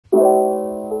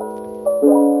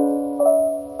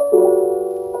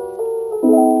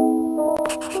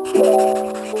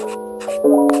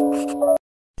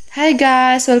Hi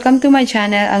guys, welcome to my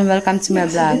channel and welcome to my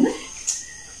vlog.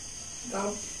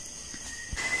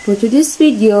 For today's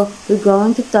video, we're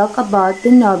going to talk about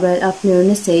the novel of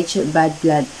Lorna Bad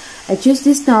Blood. I chose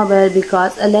this novel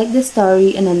because I like the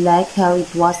story and I like how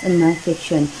it was a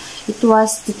non-fiction. It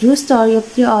was the true story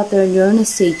of the author Lorna,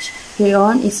 her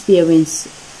own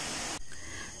experience.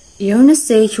 Lorna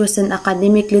was an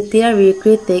academic literary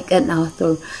critic and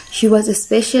author. She was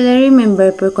especially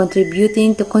remembered for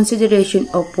contributing to consideration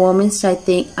of women's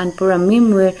writing and for a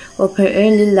memoir of her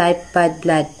early life, Bad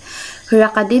Blood. Her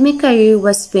academic career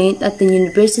was spent at the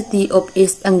University of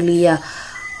East Anglia,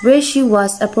 where she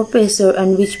was a professor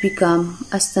and which became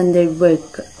a standard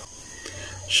work.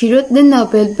 She wrote the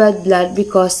novel Bad Blood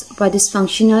because of a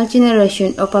dysfunctional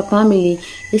generation of a family,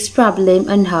 its problem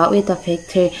and how it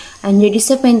affects her, and her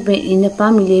disappointment in the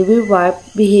family with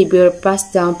warped behavior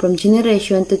passed down from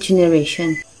generation to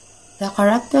generation. The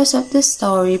characters of the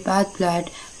story Bad Blood: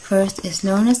 first is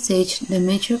Lorna, the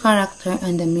major character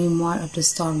and the memoir of the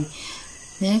story.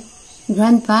 Next,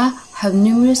 Grandpa have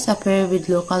numerous affairs with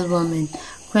local women.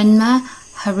 Grandma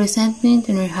have resentment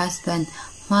in her husband.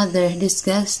 Mother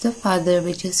disgusts the father,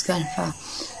 which is Grandpa.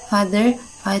 Father,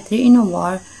 fighter in a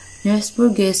war. Nurse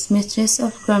Burgess, mistress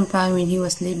of Grandpa when he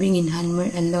was living in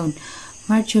Hanmer alone.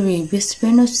 Marjorie, best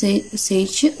friend of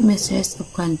Sage, mistress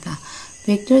of Grandpa.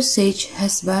 Victor Sage,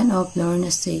 husband of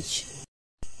Lorna Sage.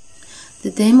 The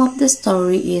theme of the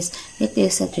story is, it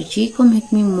is a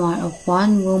tragicomic memoir of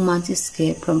one woman's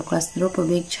escape from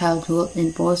claustrophobic childhood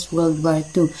in post-World War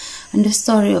II, and the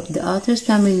story of the author's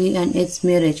family and its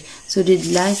marriage, so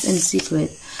did lies and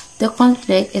secret. The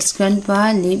conflict is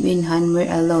Grandpa lived in Hanmer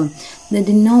alone. The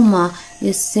denouement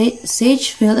is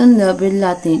Sage fell in love with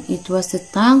Latin. It was the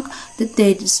tongue that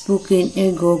they spoken,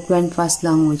 ergo Grandpa's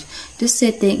language. The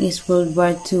setting is World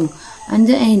War II, and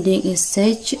the ending is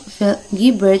Sage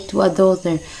gave birth to a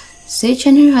daughter. Sage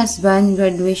and her husband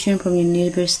graduation from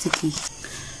university.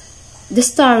 The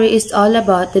story is all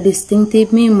about the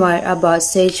distinctive memoir about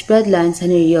Sage's bloodlines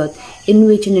and her youth, in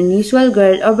which an unusual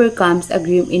girl overcomes a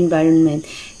grim environment.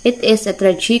 It is a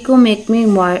tragicomic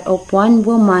memoir of one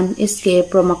woman's escape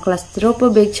from a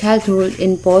claustrophobic childhood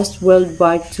in post-World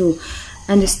War II,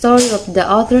 and the story of the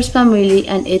author's family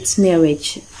and its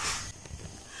marriage.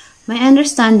 My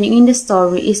understanding in the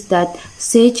story is that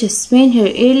Sage spent her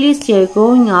earliest year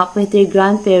growing up with her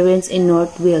grandparents in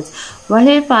North Wales, while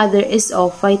her father is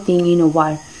off fighting in a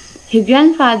war. Her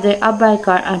grandfather, a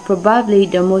biker and probably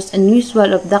the most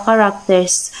unusual of the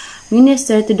characters,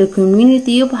 minister to the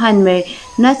community of Hanmer,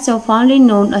 not so fondly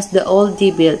known as the Old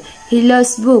Devil. He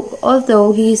loves books,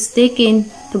 although he is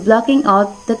taken to blocking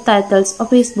out the titles of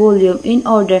his volume in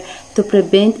order to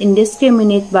prevent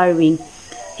indiscriminate borrowing.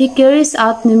 He carries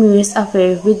out numerous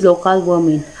affairs with local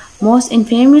women, most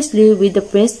infamously with the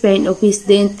best friend of his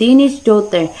then teenage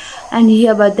daughter, and he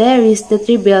has a diaries that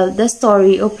reveal the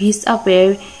story of his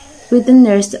affair with the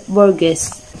nurse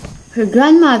Burgess. Her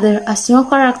grandmother, a strong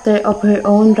character of her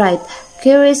own right,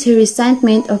 carries her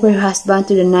resentment of her husband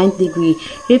to the 9th degree,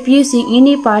 refusing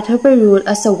any part of her role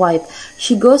as a wife.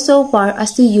 She goes so far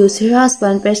as to use her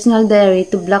husband's personal diary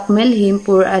to blackmail him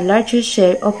for a larger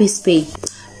share of his pay.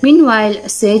 Meanwhile,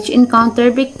 Sage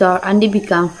encountered Victor and they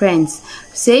become friends.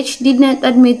 Sage did not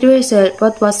admit to herself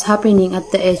what was happening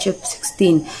at the age of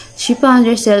 16. She found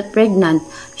herself pregnant.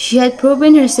 She had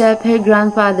proven herself her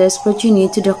grandfather's progeny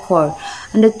to the core,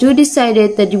 and the two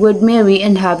decided that they would marry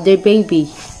and have their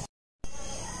baby.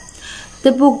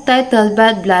 The book titled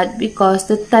Bad Blood because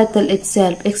the title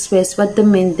itself expressed what the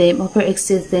main theme of her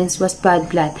existence was: bad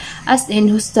blood, as in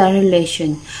hostile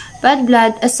relation. Bad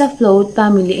blood as a flawed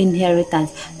family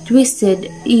inheritance,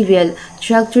 twisted, evil,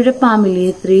 dragged through the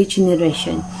family 3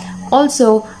 generations.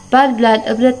 Also, Bad Blood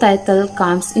of the title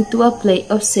comes into a play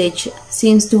of Sage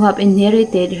seems to have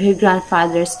inherited her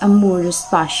grandfather's amorous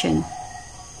passion.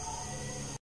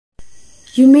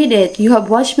 You made it! You have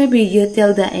watched my video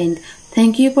till the end.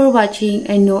 Thank you for watching.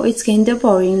 I know it's kinda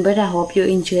boring, but I hope you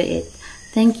enjoy it.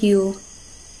 Thank you.